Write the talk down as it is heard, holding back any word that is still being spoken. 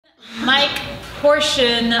mic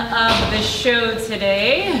portion of the show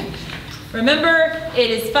today. Remember, it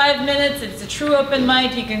is 5 minutes. It's a true open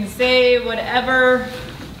mic. You can say whatever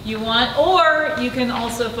you want, or you can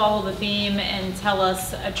also follow the theme and tell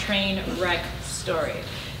us a train wreck story.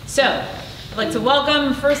 So, I'd like to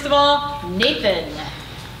welcome, first of all, Nathan.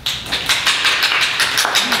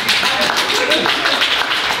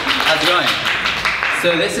 How's it going?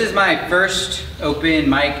 So this is my first open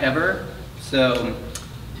mic ever, so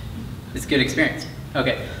it's a good experience.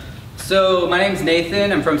 Okay, so my name's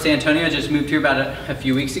Nathan. I'm from San Antonio. I just moved here about a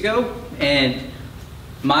few weeks ago, and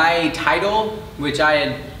my title, which I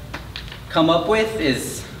had come up with,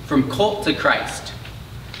 is From Cult to Christ.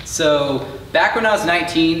 So back when I was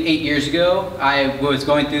 19, 8 years ago, I was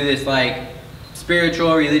going through this like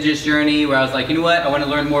spiritual, religious journey where I was like, you know what, I want to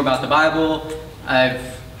learn more about the Bible.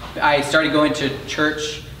 I started going to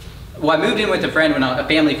church. Well, I moved in with a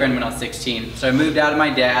family friend when I was 16. So I moved out of my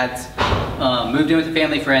dad's, moved in with a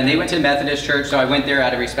family friend. They went to the Methodist church, so I went there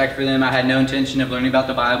out of respect for them. I had no intention of learning about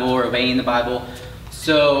the Bible or obeying the Bible.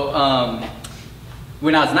 So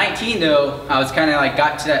when I was 19 though, I was kind of like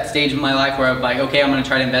got to that stage of my life where I was like, okay, I'm going to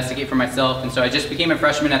try to investigate for myself. And so I just became a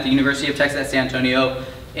freshman at the University of Texas at San Antonio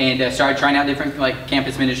and started trying out different like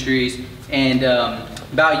campus ministries. And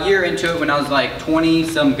about a year into it, when I was like 20,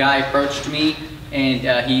 some guy approached me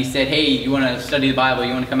and he said, hey, you want to study the Bible?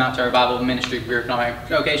 You want to come out to our Bible ministry group? And I'm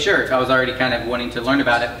like, okay, sure. I was already kind of wanting to learn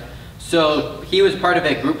about it. So he was part of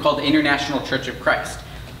a group called the International Church of Christ.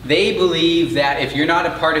 They believe that if you're not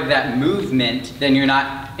a part of that movement, then you're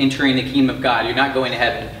not entering the kingdom of God. You're not going to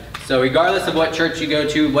heaven. So regardless of what church you go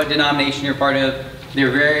to, what denomination you're part of,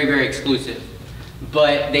 they're very, very exclusive.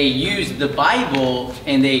 But they use the Bible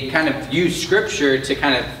and they kind of use scripture to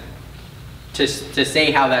kind of to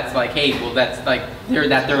say how that's like, hey, well, that's like they're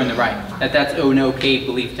in the right, that's an okay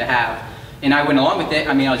belief to have. And I went along with it.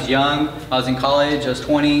 I mean, I was young, I was in college, I was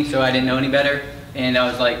 20, so I didn't know any better. And I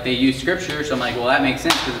was like, they use scripture, so I'm like, well, that makes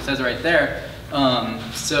sense because it says it right there.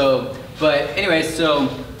 But anyway,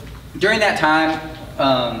 so during that time,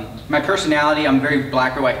 my personality, I'm a very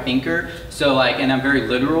black or white thinker, so like, and I'm very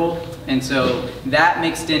literal. And so that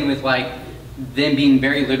mixed in with like them being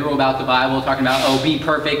very literal about the Bible, talking about, oh, be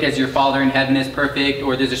perfect as your Father in heaven is perfect,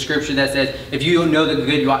 or there's a scripture that says, if you don't know the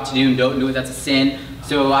good you ought to do and don't do it, that's a sin.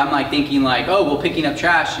 So I'm like thinking like, oh, well, picking up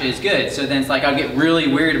trash is good. So then it's like, I'll get really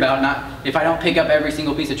weird about if I don't pick up every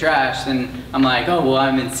single piece of trash, then I'm like, oh, well,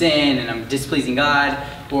 I'm in sin and I'm displeasing God.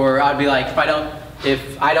 Or I'd be like,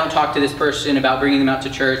 if I don't talk to this person about bringing them out to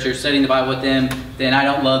church or studying the Bible with them, then I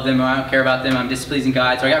don't love them or I don't care about them, I'm displeasing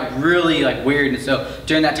God. So I got really like weird. And so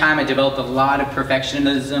during that time I developed a lot of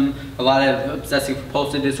perfectionism, a lot of obsessive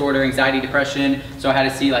compulsive disorder, anxiety, depression. So I had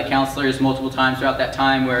to see like counselors multiple times throughout that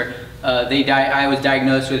time where I was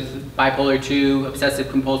diagnosed with bipolar 2, obsessive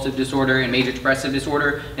compulsive disorder, and major depressive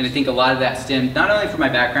disorder. And I think a lot of that stemmed not only from my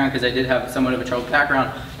background, because I did have somewhat of a troubled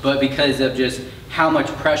background, but because of just how much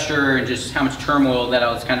pressure and just how much turmoil that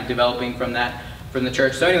I was kind of developing from the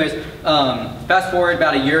church. So anyways, fast forward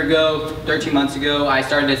about a year ago, 13 months ago, I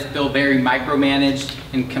started to feel very micromanaged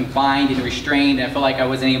and confined and restrained, and I felt like I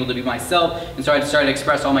wasn't able to be myself. And so I started to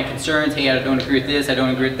express all my concerns. Hey, I don't agree with this, I don't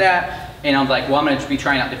agree with that. And I was like, well, I'm going to be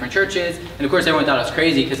trying out different churches. And of course everyone thought I was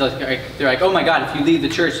crazy because they're like, oh my God, if you leave the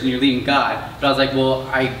church, then you're leaving God. But I was like, well,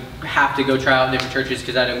 I have to go try out different churches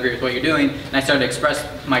because I don't agree with what you're doing. And I started to express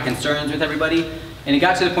my concerns with everybody. And it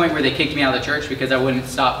got to the point where they kicked me out of the church because I wouldn't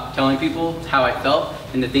stop telling people how I felt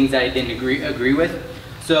and the things that I didn't agree with.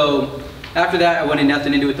 So after that, I wanted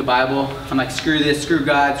nothing to do with the Bible. I'm like, screw this, screw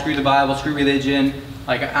God, screw the Bible, screw religion.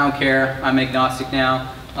 Like, I don't care. I'm agnostic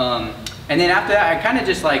now. And then after that, I kind of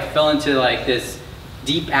just like fell into like this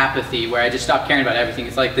deep apathy where I just stopped caring about everything.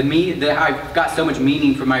 It's like I got so much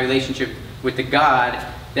meaning from my relationship with the God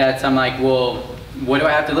that I'm like, well, what do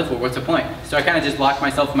I have to live for? What's the point? So I kind of just locked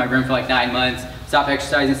myself in my room for like 9 months, stopped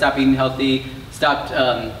exercising, stopped eating healthy, stopped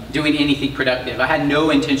doing anything productive. I had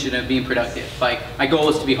no intention of being productive. Like, my goal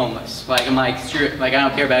was to be homeless. Like, I'm like, screw it. Like, I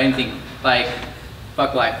don't care about anything. Like,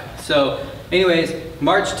 fuck life. So anyways,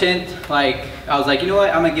 March 10th, like, I was like, you know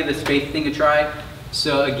what, I'm gonna give this faith thing a try.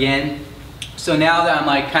 So now that I'm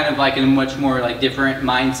like kind of like in a much more like different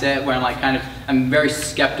mindset where I'm like I'm very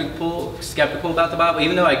skeptical about the Bible.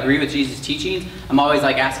 Even though I agree with Jesus' teachings, I'm always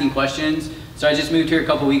like asking questions. So I just moved here a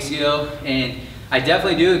couple weeks ago, and I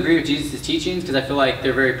definitely do agree with Jesus' teachings because I feel like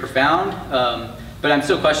they're very profound. But I'm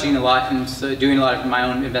still questioning a lot and doing a lot of my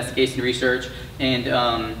own investigation research. And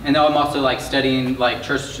now I'm also like studying like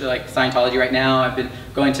church, like Scientology right now. I've been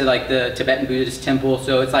going to like the Tibetan Buddhist temple.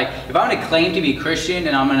 So it's like, if I want to claim to be Christian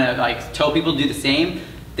and I'm going to like tell people to do the same,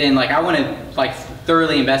 then like I want to like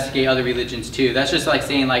thoroughly investigate other religions too. That's just like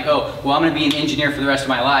saying like, oh, well, I'm going to be an engineer for the rest of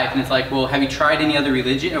my life. And it's like, well, have you tried any other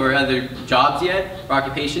religion or other jobs yet or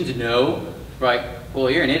occupations? No. Like, well,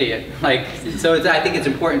 you're an idiot. Like, so I think it's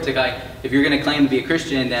important to like, if you're going to claim to be a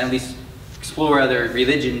Christian, then at least explore other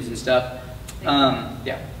religions and stuff.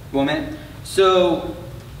 Yeah, 1 minute. So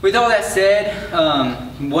with all that said,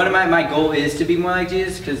 one of my goal is to be more like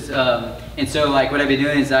Jesus, because and so like what I've been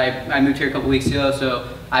doing is I moved here a couple weeks ago, so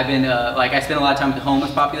I've been like I spend a lot of time with the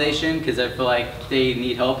homeless population because I feel like they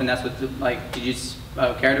need help, and that's what like Jesus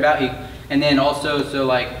cared about. And then also, so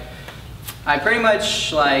like I pretty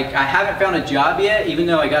much like I haven't found a job yet, even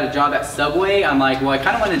though I got a job at Subway. I'm like, well, I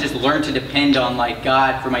kind of want to just learn to depend on like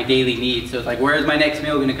God for my daily needs. So it's like, where is my next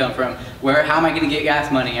meal going to come from? How am I going to get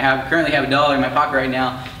gas money? I currently have $1 in my pocket right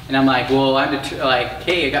now, and I'm like, well, I'm like,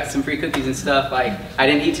 hey, I got some free cookies and stuff. Like, I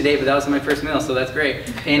didn't eat today, but that was my first meal, so that's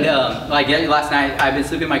great. And like last night, I've been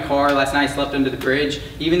sleeping in my car. Last night I slept under the bridge,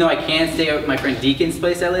 even though I can stay at my friend Deacon's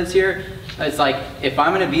place that lives here. It's like, if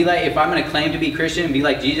I'm gonna claim to be Christian and be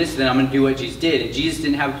like Jesus, then I'm gonna do what Jesus did. And Jesus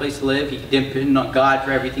didn't have a place to live. He depended on God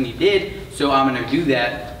for everything he did, so I'm gonna do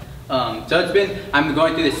that. So I'm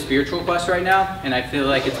going through this spiritual quest right now, and I feel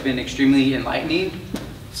like it's been extremely enlightening.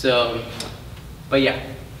 So, but yeah.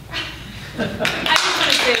 I just want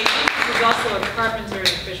to say, he was also a carpenter and a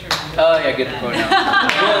fisherman. Oh yeah, good to quote now.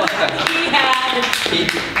 He had. He's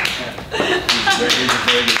a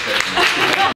very good person.